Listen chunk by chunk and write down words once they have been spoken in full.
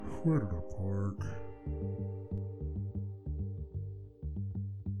Where did I park?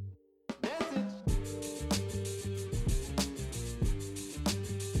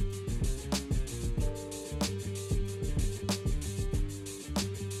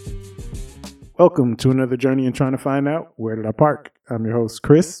 Welcome to another journey in trying to find out where did I park. I'm your host,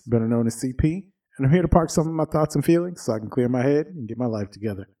 Chris, better known as CP, and I'm here to park some of my thoughts and feelings so I can clear my head and get my life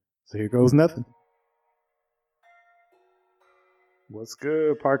together. So here goes nothing. What's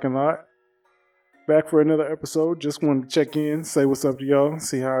good, parking lot? Back for another episode. Just wanted to check in, say what's up to y'all,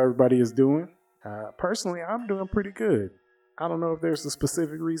 see how everybody is doing. Personally, I'm doing pretty good. I don't know if there's a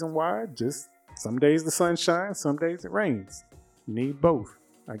specific reason why, just some days the sun shines, some days it rains. You need both.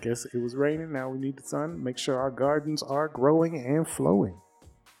 I guess it was raining, now we need the sun. Make sure our gardens are growing and flowing.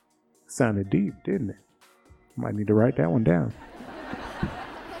 Sounded deep, didn't it? Might need to write that one down.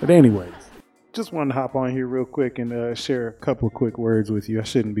 But anyways, just wanted to hop on here real quick and share a couple of quick words with you. I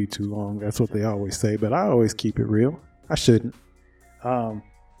shouldn't be too long, that's what they always say, but I always keep it real. I shouldn't.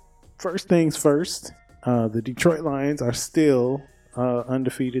 First things first, the Detroit Lions are still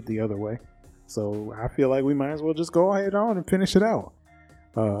undefeated the other way. So I feel like we might as well just go ahead on and finish it out.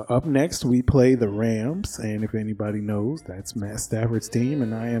 Up next, we play the Rams, and if anybody knows, that's Matt Stafford's team,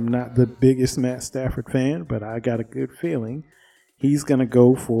 and I am not the biggest Matt Stafford fan, but I got a good feeling he's going to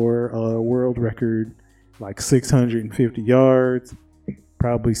go for a world record, like 650 yards,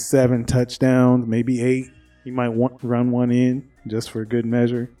 probably 7 touchdowns, maybe 8. He might run one in just for good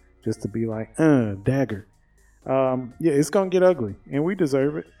measure, just to be like, dagger. Yeah, it's going to get ugly, and we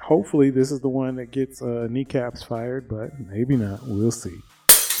deserve it. Hopefully, this is the one that gets kneecaps fired, but maybe not. We'll see.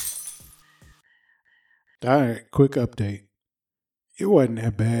 All right, quick update. It wasn't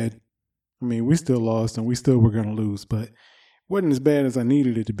that bad. I mean, we still lost and we still were going to lose, but it wasn't as bad as I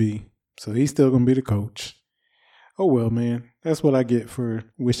needed it to be. So he's still going to be the coach. Oh, well, man. That's what I get for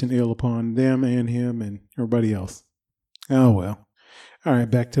wishing ill upon them and him and everybody else. Oh, well. All right,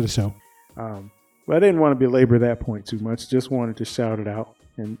 back to the show. But I didn't want to belabor that point too much. Just wanted to shout it out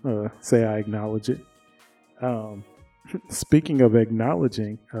and say I acknowledge it. Speaking of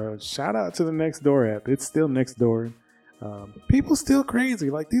acknowledging, shout out to the Nextdoor app. It's still Nextdoor. People still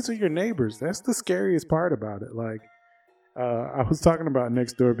crazy. Like, these are your neighbors. That's the scariest part about it. Like, I was talking about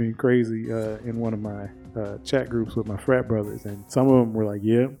Nextdoor being crazy in one of my chat groups with my frat brothers, and some of them were like,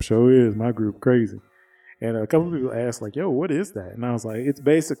 "Yeah, sure is. My group crazy." And a couple of people asked, like, "Yo, what is that?" And I was like, "It's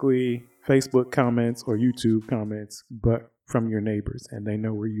basically Facebook comments or YouTube comments, but from your neighbors, and they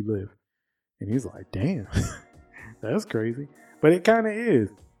know where you live." And he's like, "Damn." That's crazy. But it kind of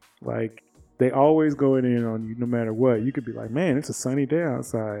is. Like, they always going in on you no matter what. You could be like, "Man, it's a sunny day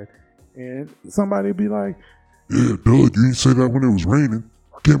outside." And somebody would be like, "Yeah, Doug, you didn't say that when it was raining.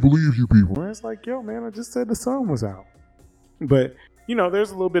 I can't believe you people." And it's like, yo, man, I just said the sun was out. But, you know, there's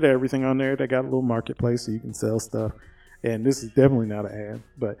a little bit of everything on there. They got a little marketplace so you can sell stuff. And this is definitely not an ad.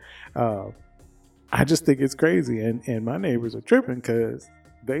 But I just think it's crazy. And my neighbors are tripping because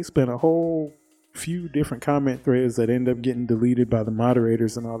they spent a whole few different comment threads that end up getting deleted by the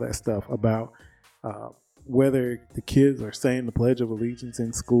moderators and all that stuff about whether the kids are saying the Pledge of Allegiance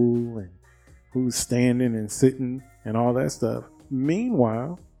in school and who's standing and sitting and all that stuff.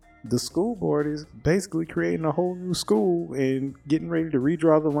 Meanwhile, the school board is basically creating a whole new school and getting ready to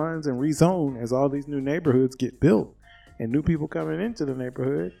redraw the lines and rezone as all these new neighborhoods get built and new people coming into the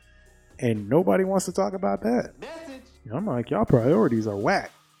neighborhood, and nobody wants to talk about that. I'm like, y'all priorities are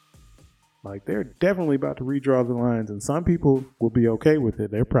whack. Like, they're definitely about to redraw the lines, and some people will be okay with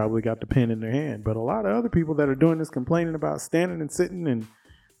it. They're probably got the pen in their hand. But a lot of other people that are doing this, complaining about standing and sitting and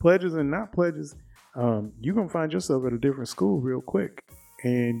pledges and not pledges, you're going to find yourself at a different school real quick.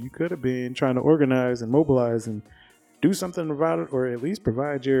 And you could have been trying to organize and mobilize and do something about it, or at least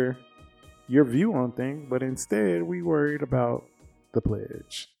provide your view on things. But instead, we worried about the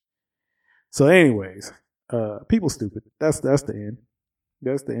pledge. So anyways, people stupid. That's the end.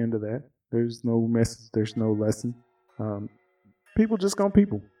 That's the end of that. There's no message. There's no lesson. People just gonna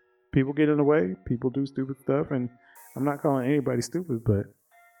people. People get in the way. People do stupid stuff. And I'm not calling anybody stupid, but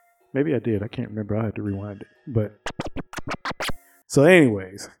maybe I did. I can't remember. I had to rewind it. But so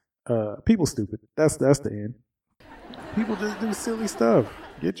anyways, people stupid. That's the end. People just do silly stuff.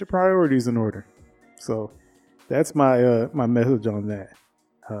 Get your priorities in order. So that's my my message on that.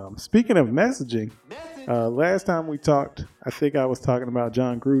 Speaking of messaging, last time we talked, I think I was talking about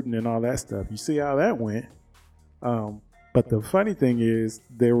John Gruden and all that stuff. You see how that went. But the funny thing is,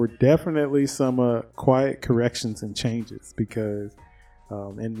 there were definitely some quiet corrections and changes because,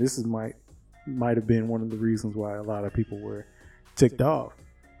 and this is might have been one of the reasons why a lot of people were ticked off.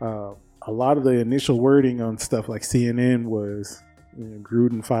 A lot of the initial wording on stuff like CNN was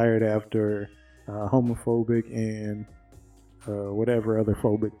Gruden fired after homophobic and whatever other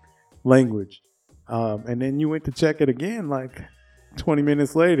phobic language. And then you went to check it again like 20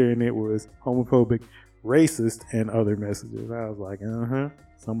 minutes later, and it was homophobic, racist, and other messages. I was like,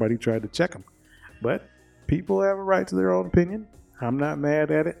 somebody tried to check them. But people have a right to their own opinion. I'm not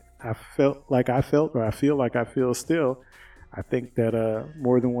mad at it. I felt like I felt, or I feel like I feel still. I think that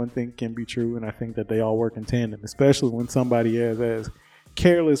more than one thing can be true, and I think that they all work in tandem, especially when somebody is as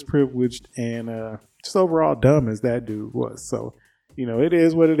careless, privileged, and just overall dumb as that dude was. So, it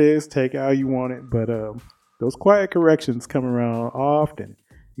is what it is. Take it how you want it. But those quiet corrections come around often.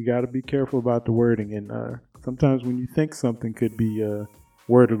 You got to be careful about the wording. And sometimes when you think something could be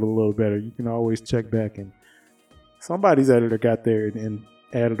worded a little better, you can always check back. And somebody's editor got there and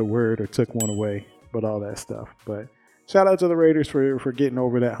added a word or took one away, but all that stuff. But shout out to the Raiders for getting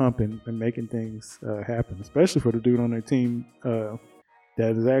over that hump and making things happen, especially for the dude on their team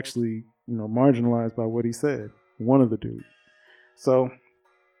that is actually, marginalized by what he said. One of the dudes. So,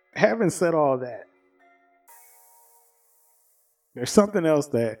 having said all that, there's something else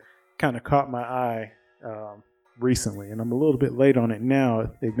that kind of caught my eye recently, and I'm a little bit late on it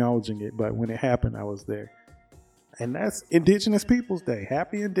now, acknowledging it, but when it happened, I was there. And that's Indigenous Peoples Day.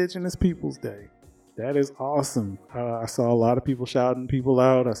 Happy Indigenous Peoples Day. That is awesome. I saw a lot of people shouting people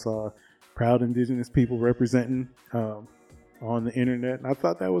out. I saw proud Indigenous people representing on the internet, and I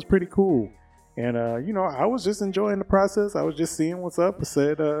thought that was pretty cool. And, I was just enjoying the process. I was just seeing what's up. I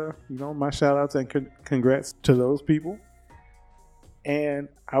said, my shout outs and congrats to those people. And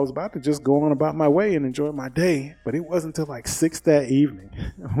I was about to just go on about my way and enjoy my day, but it wasn't until like 6 that evening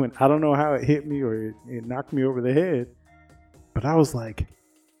when I don't know how it hit me or it knocked me over the head. But I was like,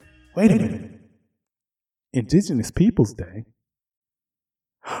 wait a minute. Indigenous Peoples Day?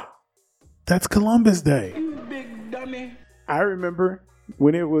 That's Columbus Day. You big dummy. I remember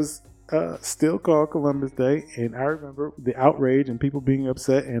when it was still called Columbus Day, and I remember the outrage and people being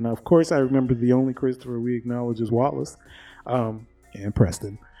upset. And of course, I remember the only Christopher we acknowledge is Wallace. And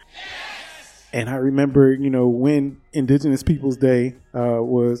Preston. And I remember, when Indigenous Peoples Day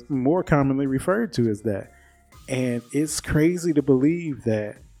was more commonly referred to as that. And it's crazy to believe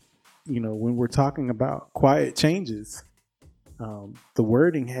that, when we're talking about quiet changes, the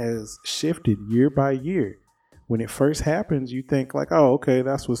wording has shifted year by year. When it first happens, you think like, oh, okay,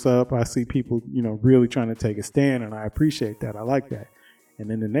 that's what's up. I see people, really trying to take a stand, and I appreciate that. I like that.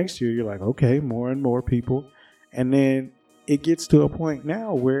 And then the next year, you're like, okay, more and more people. And then it gets to a point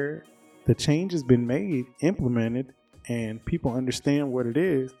now where the change has been made, implemented, and people understand what it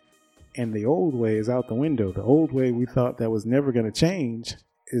is, and the old way is out the window. The old way we thought that was never going to change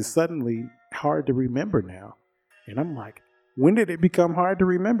is suddenly hard to remember now. And I'm like, when did it become hard to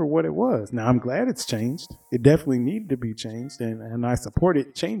remember what it was? Now, I'm glad it's changed. It definitely needed to be changed, and I support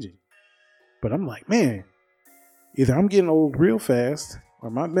it changing. But I'm like, man, either I'm getting old real fast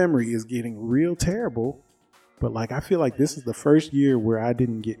or my memory is getting real terrible. But I feel like this is the first year where I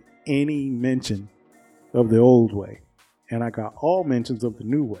didn't get any mention of the old way. And I got all mentions of the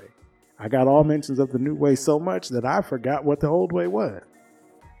new way. I got all mentions of the new way so much that I forgot what the old way was.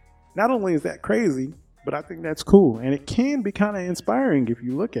 Not only is that crazy, but I think that's cool. And it can be kind of inspiring if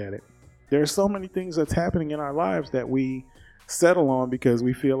you look at it. There are so many things that's happening in our lives that we settle on because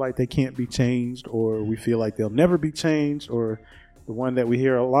we feel like they can't be changed, or we feel like they'll never be changed, or the one that we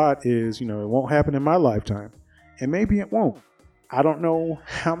hear a lot is, it won't happen in my lifetime. And maybe it won't. I don't know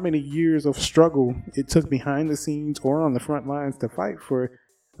how many years of struggle it took behind the scenes or on the front lines to fight for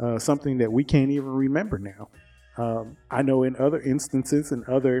something that we can't even remember now. I know in other instances and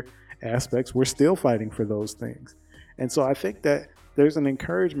other aspects, we're still fighting for those things. And so I think that there's an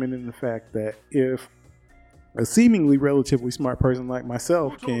encouragement in the fact that if a seemingly relatively smart person like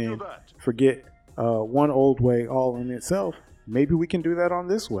myself can forget one old way all in itself, maybe we can do that on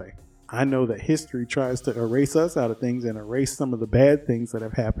this way. I know that history tries to erase us out of things and erase some of the bad things that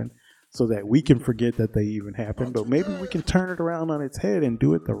have happened so that we can forget that they even happened. But maybe we can turn it around on its head and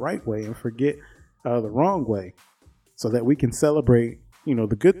do it the right way and forget the wrong way so that we can celebrate,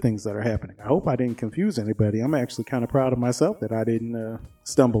 the good things that are happening. I hope I didn't confuse anybody. I'm actually kind of proud of myself that I didn't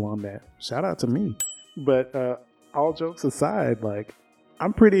stumble on that. Shout out to me. But all jokes aside,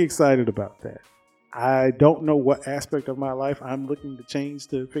 I'm pretty excited about that. I don't know what aspect of my life I'm looking to change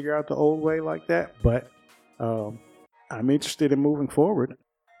to figure out the old way like that, but I'm interested in moving forward.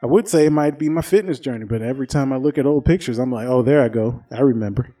 I would say it might be my fitness journey, but every time I look at old pictures, I'm like, oh, there I go. I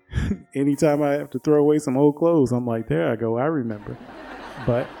remember. Anytime I have to throw away some old clothes, I'm like, there I go. I remember.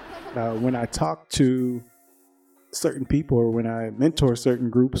 But when I talk to certain people or when I mentor certain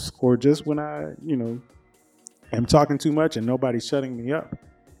groups or just when I, am talking too much and nobody's shutting me up,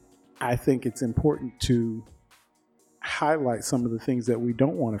 I think it's important to highlight some of the things that we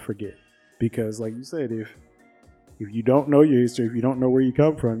don't want to forget. Because like you said, if you don't know your history, if you don't know where you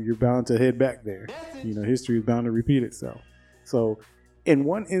come from, you're bound to head back there. History is bound to repeat itself. So in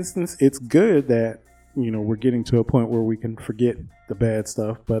one instance, it's good that, we're getting to a point where we can forget the bad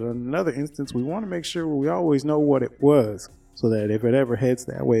stuff. But in another instance, we want to make sure we always know what it was, so that if it ever heads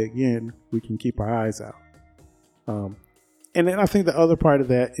that way again, we can keep our eyes out. And then I think the other part of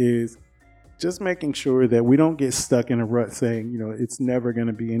that is just making sure that we don't get stuck in a rut saying, it's never going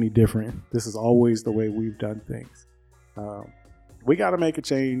to be any different. This is always the way we've done things. We got to make a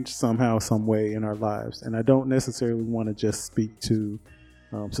change somehow, some way in our lives. And I don't necessarily want to just speak to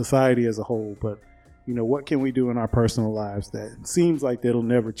society as a whole, but, what can we do in our personal lives that seems like that'll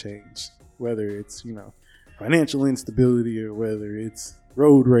never change, whether it's, financial instability, or whether it's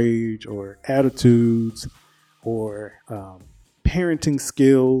road rage or attitudes or parenting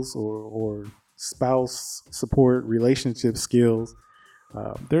skills or spouse support, relationship skills.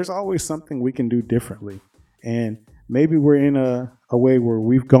 There's always something we can do differently. And maybe we're in a way where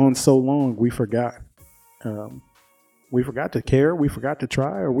we've gone so long, we forgot. We forgot to care, we forgot to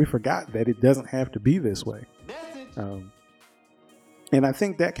try, or we forgot that it doesn't have to be this way. And I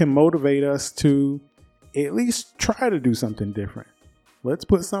think that can motivate us to at least try to do something different. Let's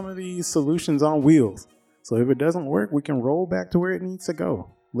put some of these solutions on wheels. So if it doesn't work, we can roll back to where it needs to go.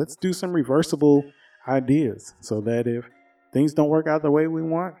 Let's do some reversible ideas so that if things don't work out the way we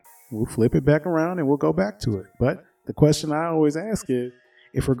want, we'll flip it back around and we'll go back to it. But the question I always ask is,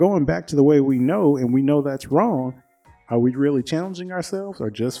 if we're going back to the way we know and we know that's wrong, are we really challenging ourselves or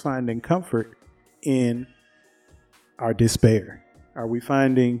just finding comfort in our despair? Are we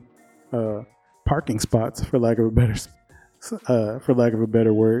finding parking spots, for lack of a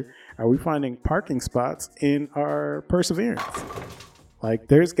better word? Are we finding parking spots in our perseverance? Like,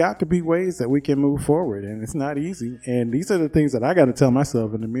 there's got to be ways that we can move forward, and it's not easy. And these are the things that I got to tell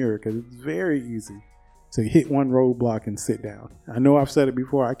myself in the mirror, because it's very easy to hit one roadblock and sit down. I know I've said it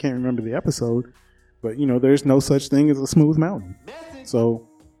before. I can't remember the episode, but there's no such thing as a smooth mountain. So,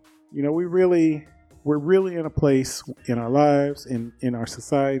 we're really in a place in our lives, in our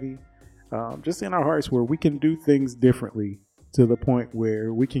society, just in our hearts, where we can do things differently to the point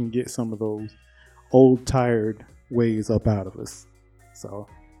where we can get some of those old, tired ways up out of us. So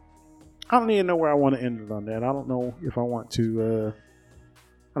I don't even know where I want to end it on that. I don't know if I want to,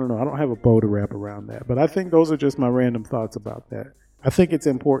 I don't know. I don't have a bow to wrap around that, but I think those are just my random thoughts about that. I think it's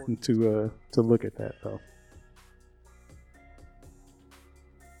important to look at that, though.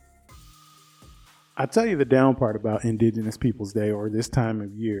 I'll tell you the down part about Indigenous Peoples Day, or this time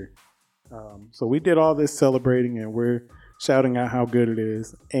of year. So we did all this celebrating and we're shouting out how good it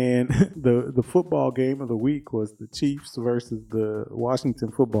is. And the football game of the week was the Chiefs versus the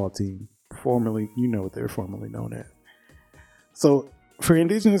Washington football team, formerly, what they're formerly known as. So for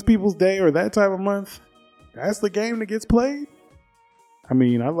Indigenous Peoples Day or that time of month, that's the game that gets played. I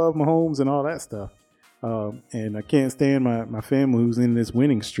mean, I love Mahomes and all that stuff. And I can't stand my family who's in this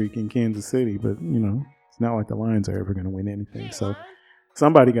winning streak in Kansas City. But, it's not like the Lions are ever going to win anything. So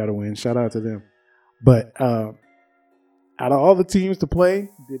somebody got to win. Shout out to them. But out of all the teams to play,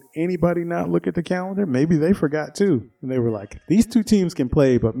 did anybody not look at the calendar? Maybe they forgot too. And they were like, these two teams can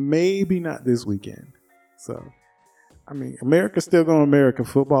play, but maybe not this weekend. So, I mean, America's still going America.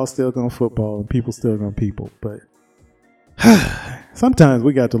 Football's still going football. And people still going people. But sometimes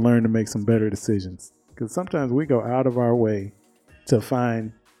we got to learn to make some better decisions. Because sometimes we go out of our way to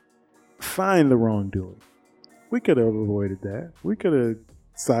find the wrongdoing. We could have avoided that. We could have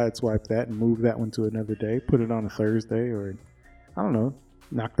sideswiped that and moved that one to another day, put it on a Thursday, or, I don't know,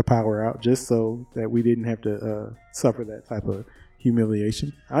 knock the power out just so that we didn't have to suffer that type of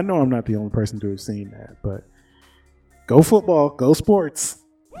humiliation. I know I'm not the only person to have seen that, but go football, go sports.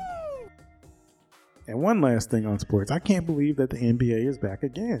 And one last thing on sports. I can't believe that the NBA is back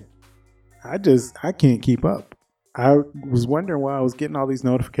again. I can't keep up. I was wondering why I was getting all these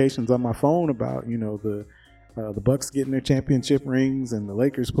notifications on my phone about, the Bucks getting their championship rings and the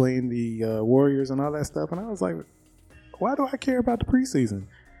Lakers playing the Warriors and all that stuff. And I was like, why do I care about the preseason?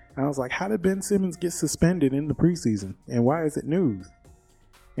 And I was like, how did Ben Simmons get suspended in the preseason? And why is it news?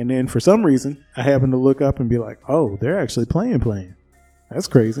 And then for some reason, I happened to look up and be like, oh, they're actually playing. That's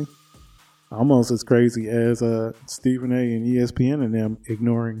crazy. Almost as crazy as Stephen A. and ESPN and them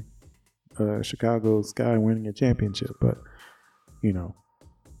ignoring Chicago Sky winning a championship. But,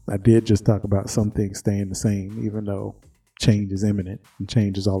 I did just talk about some things staying the same, even though change is imminent and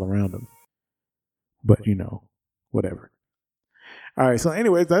change is all around them. But, whatever. All right. So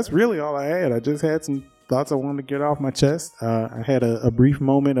anyways, that's really all I had. I just had some thoughts I wanted to get off my chest. I had a brief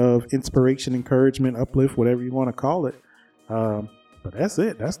moment of inspiration, encouragement, uplift, whatever you want to call it. But that's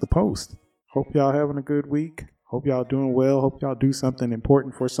it. That's the post. Hope y'all having a good week. Hope y'all doing well. Hope y'all do something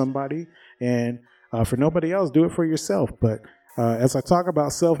important for somebody. And for nobody else, do it for yourself. But as I talk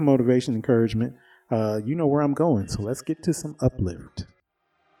about self-motivation, encouragement, you know where I'm going. So let's get to some uplift.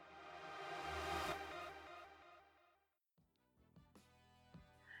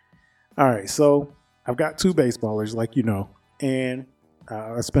 All right, so I've got two baseballers, like you know, and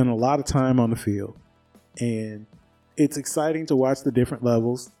I spend a lot of time on the field, and it's exciting to watch the different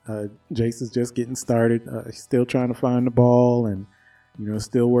levels. Jace is just getting started. He's still trying to find the ball, and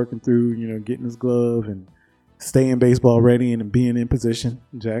still working through, getting his glove and staying baseball ready and being in position.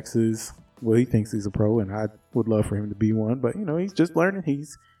 Jax is, well, he thinks he's a pro, and I would love for him to be one, but he's just learning.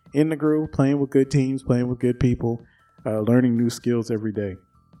 He's in the groove, playing with good teams, playing with good people, learning new skills every day.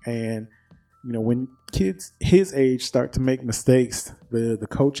 And when kids his age start to make mistakes, the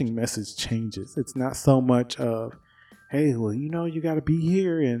coaching message changes. It's not so much of, hey, well, you got to be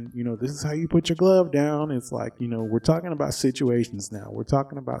here and, this is how you put your glove down. It's like, we're talking about situations now. We're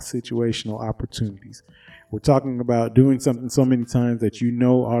talking about situational opportunities. We're talking about doing something so many times that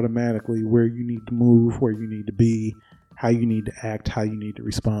automatically where you need to move, where you need to be, how you need to act, how you need to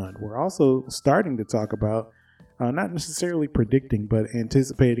respond. We're also starting to talk about not necessarily predicting, but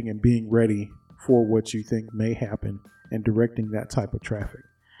anticipating and being ready for what you think may happen and directing that type of traffic.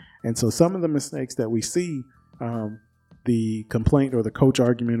 And so some of the mistakes that we see, the complaint or the coach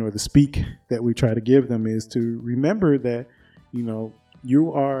argument or the speak that we try to give them is to remember that,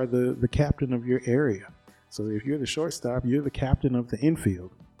 you are the captain of your area. So if you're the shortstop, you're the captain of the infield.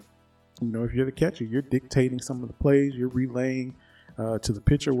 If you're the catcher, you're dictating some of the plays, you're relaying to the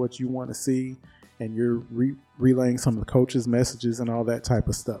pitcher what you want to see, and you're relaying some of the coach's messages and all that type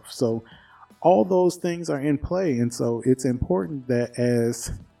of stuff. So all those things are in play. And so it's important that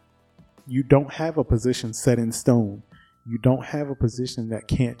as you don't have a position set in stone, you don't have a position that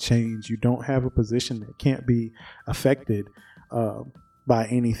can't change, you don't have a position that can't be affected by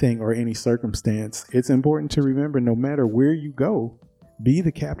anything or any circumstance. It's important to remember, no matter where you go, be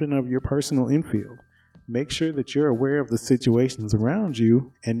the captain of your personal infield. Make sure that you're aware of the situations around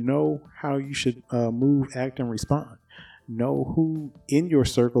you and know how you should move, act, and respond. Know who in your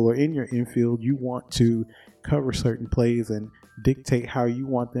circle or in your infield you want to cover certain plays and dictate how you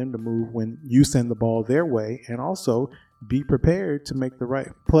want them to move when you send the ball their way, and also be prepared to make the right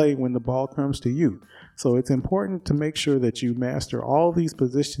play when the ball comes to you. So it's important to make sure that you master all these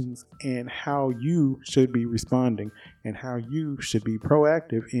positions and how you should be responding and how you should be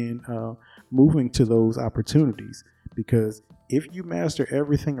proactive in moving to those opportunities. Because if you master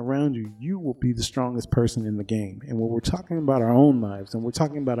everything around you, you will be the strongest person in the game. And when we're talking about our own lives and we're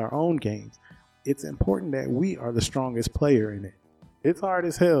talking about our own games, it's important that we are the strongest player in it. It's hard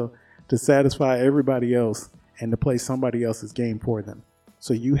as hell to satisfy everybody else and to play somebody else's game for them.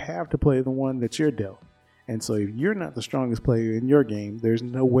 So you have to play the one that you're dealt. And so if you're not the strongest player in your game, there's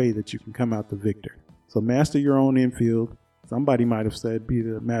no way that you can come out the victor. So master your own infield. Somebody might have said, be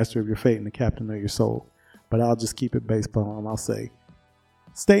the master of your fate and the captain of your soul. But I'll just keep it baseball and I'll say,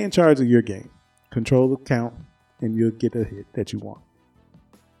 stay in charge of your game. Control the count and you'll get a hit that you want.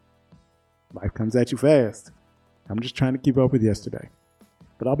 Life comes at you fast. I'm just trying to keep up with yesterday.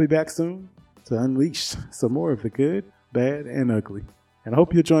 But I'll be back soon to unleash some more of the good, bad, and ugly. And I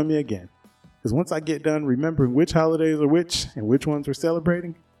hope you'll join me again. Because once I get done remembering which holidays are which and which ones we're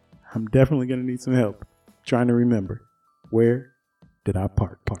celebrating, I'm definitely going to need some help trying to remember, where did I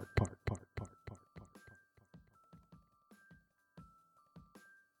park?